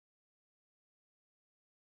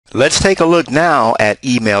Let's take a look now at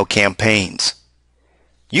email campaigns.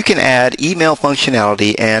 You can add email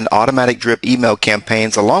functionality and automatic drip email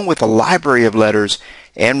campaigns along with a library of letters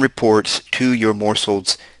and reports to your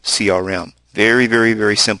MoreSolds CRM.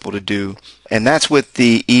 Very simple to do. And that's with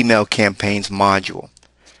the email campaigns module.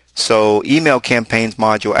 So email campaigns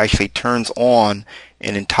module actually turns on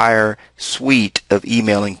an entire suite of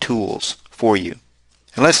emailing tools for you.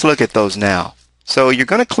 And let's look at those now. So you're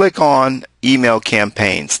going to click on email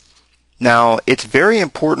campaigns. Now it's very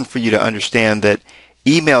important for you to understand that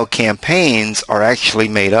email campaigns are actually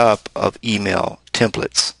made up of email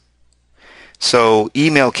templates. So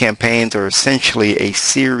email campaigns are essentially a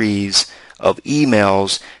series of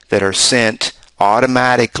emails that are sent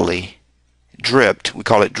automatically, dripped. We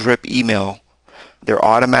call it drip email. They're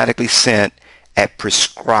automatically sent at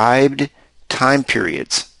prescribed time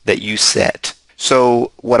periods that you set.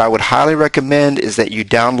 So what I would highly recommend is that you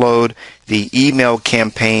download the email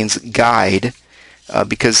campaigns guide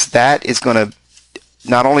because that is going to,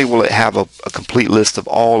 not only will it have a complete list of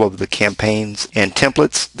all of the campaigns and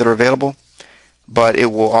templates that are available, but it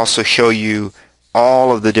will also show you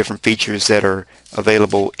all of the different features that are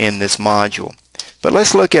available in this module. But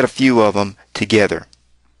let's look at a few of them together.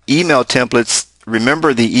 Email templates,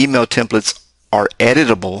 remember the email templates are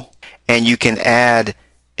editable and you can add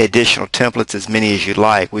additional templates as many as you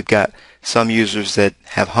like. We've got some users that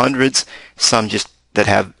have hundreds, some just that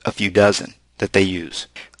have a few dozen that they use.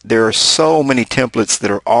 There are so many templates that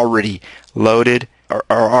are already loaded or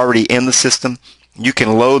are already in the system. You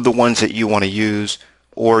can load the ones that you want to use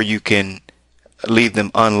or you can leave them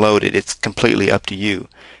unloaded. It's completely up to you.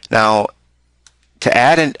 Now to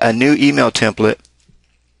add a new email template,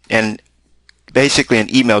 and basically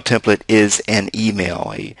an email template is an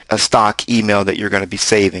email, a stock email that you're going to be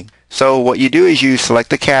saving. So what you do is you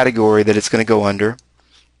select the category that it's going to go under.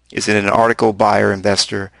 Is it an article, buyer,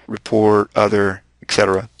 investor, report, other,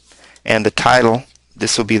 etc. And the title,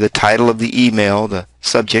 this will be the title of the email, the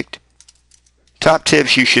subject. Top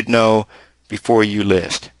tips you should know before you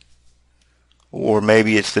list. Or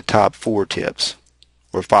maybe it's the top 4 tips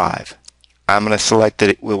or 5. I'm going to select that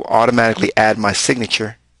it will automatically add my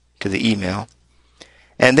signature to the email.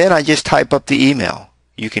 And then I just type up the email.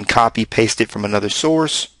 You can copy paste it from another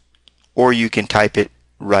source or you can type it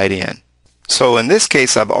right in. So in this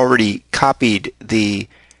case I've already copied the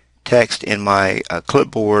text in my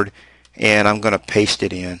clipboard and I'm going to paste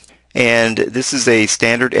it in. And this is a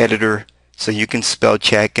standard editor so you can spell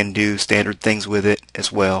check and do standard things with it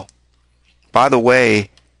as well. By the way,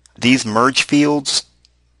 these merge fields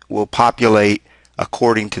will populate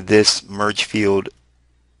according to this merge field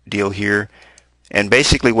deal here. And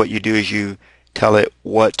basically what you do is you tell it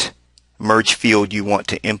what merge field you want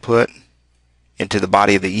to input into the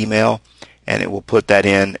body of the email, and it will put that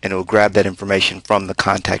in and it will grab that information from the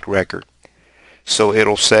contact record. So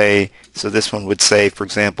it'll say, so this one would say, for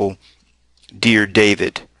example, Dear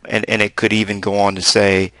David, and it could even go on to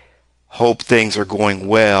say, hope things are going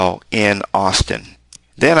well in Austin.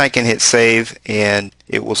 Then I can hit save and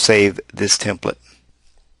it will save this template.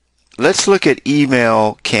 Let's look at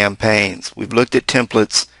email campaigns. We've looked at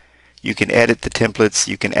templates. You can edit the templates.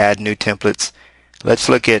 You can add new templates. Let's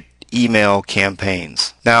look at email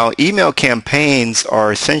campaigns. Now, email campaigns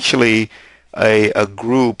are essentially a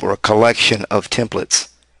group or a collection of templates.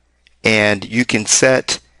 And you can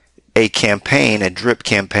set a campaign, a drip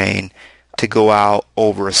campaign, to go out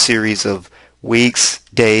over a series of weeks,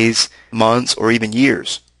 days, months, or even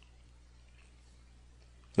years.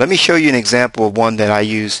 Let me show you an example of one that I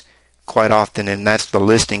use quite often, and that's the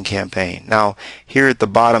listing campaign. Now here at the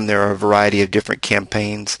bottom there are a variety of different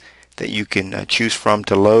campaigns that you can choose from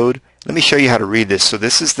to load. Let me show you how to read this. So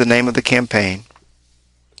this is the name of the campaign,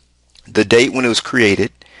 the date when it was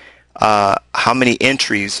created, how many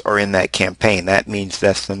entries are in that campaign. That means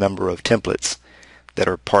that's the number of templates that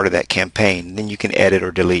are part of that campaign. Then you can edit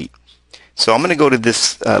or delete. So I'm going to go to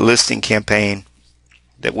this listing campaign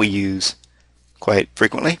that we use quite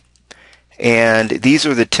frequently. And these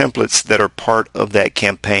are the templates that are part of that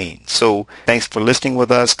campaign. So thanks for listing with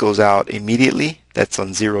us goes out immediately. That's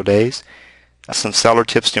on 0 days. Some seller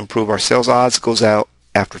tips to improve our sales odds goes out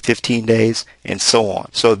after 15 days, and so on.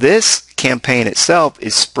 So this campaign itself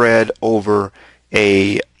is spread over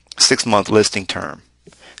a 6-month listing term.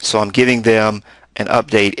 So I'm giving them an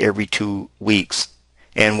update every 2 weeks.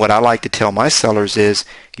 And what I like to tell my sellers is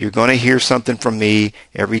you're going to hear something from me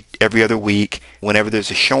every other week. Whenever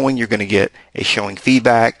there's a showing, you're going to get a showing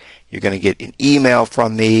feedback. You're going to get an email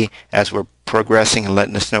from me as we're progressing and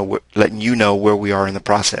letting you know where we are in the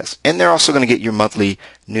process. And they're also going to get your monthly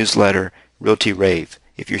newsletter, Realty Rave,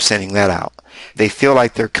 if you're sending that out. They feel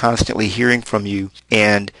like they're constantly hearing from you,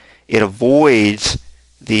 and it avoids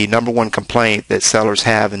the number one complaint that sellers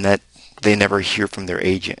have, and that they never hear from their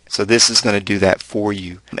agent. So this is going to do that for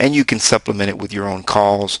you. And you can supplement it with your own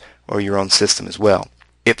calls or your own system as well.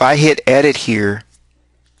 If I hit edit here,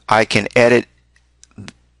 I can edit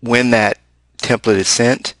when that template is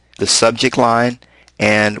sent, the subject line,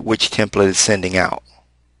 and which template is sending out.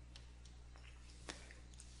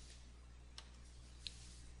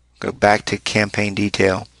 Go back to campaign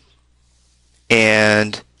detail.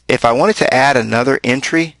 And if I wanted to add another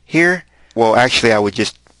entry here, well, actually I would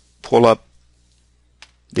just pull up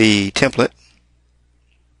the template.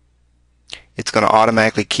 It's going to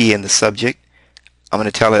automatically key in the subject. I'm going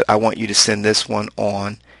to tell it I want you to send this one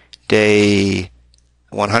on day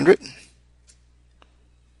 100.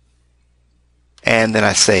 And then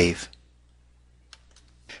I save.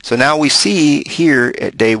 So now we see here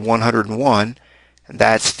at day 101,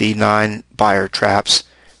 that's the 9 buyer traps.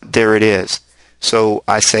 There it is. So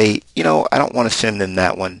I say, you know, I don't want to send them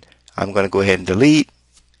that one. I'm going to go ahead and delete,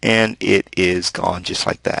 and it is gone just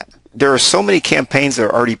like that. There are so many campaigns that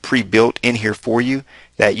are already pre-built in here for you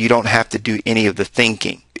that you don't have to do any of the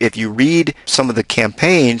thinking. If you read some of the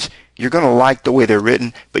campaigns, you're going to like the way they're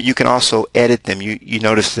written, but you can also edit them. You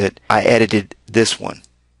notice that I edited this one,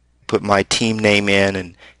 put my team name in,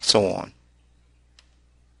 and so on.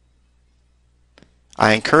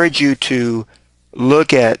 I encourage you to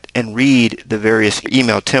look at and read the various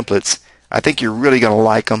email templates. I think you're really going to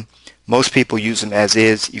like them. Most people use them as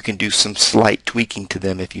is. You can do some slight tweaking to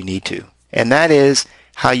them if you need to. And that is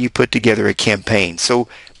how you put together a campaign. So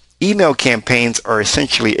email campaigns are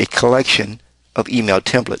essentially a collection of email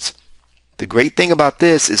templates. The great thing about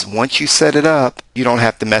this is once you set it up, you don't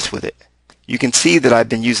have to mess with it. You can see that I've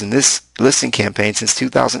been using this listing campaign since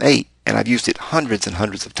 2008, and I've used it hundreds and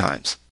hundreds of times.